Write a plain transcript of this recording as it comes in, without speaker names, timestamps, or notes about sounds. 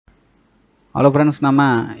Hello friends, நம்ம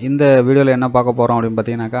இந்த வீடியோவில் என்ன பார்க்க போகிறோம் அப்படின்னு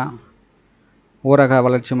பார்த்தீங்கன்னாக்கா, ஊரக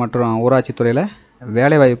வளர்ச்சி மற்றும் ஊராட்சி துறையில்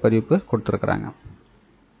வேலைவாய்ப்பு அறிவிப்பு கொடுத்துருக்குறாங்க.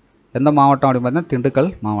 எந்த மாவட்டம் அப்படின்னு பார்த்தீங்கன்னா திண்டுக்கல்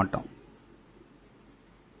மாவட்டம்.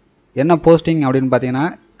 என்ன போஸ்டிங் அப்படின்னு பார்த்தீங்கன்னா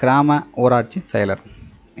கிராம ஊராட்சி செயலர்.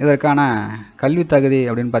 இதற்கான கல்வி தகுதி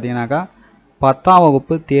அப்படின்னு பார்த்தீங்கன்னாக்கா 10ஆம்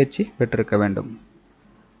வகுப்பு தேர்ச்சி பெற்றிருக்க வேண்டும்.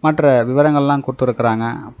 மற்ற விவரங்கள்லாம் கொடுத்துருக்குறாங்க,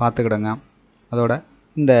 பார்த்துக்கிடுங்க. அதோட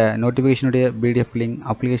இந்த நோட்டிஃபிகேஷனுடைய PDF link,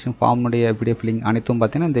 application ஃபார்முடைய PDF link அனைத்தும்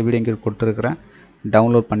பார்த்தீங்கன்னா இந்த வீடியோ இங்கே கொடுத்துருக்குறேன்.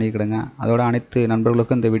 டவுன்லோட் பண்ணிக்கிடுங்க. அதோட அனைத்து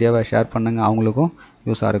நண்பர்களுக்கும் இந்த வீடியோவை ஷேர் பண்ணுங்கள், அவங்களுக்கும்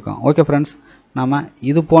யூஸாக இருக்கும். ஓகே ஃப்ரெண்ட்ஸ், நம்ம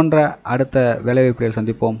இது போன்ற அடுத்த வேலைவாய்ப்புகளில்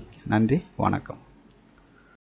சந்திப்போம். நன்றி, வணக்கம்.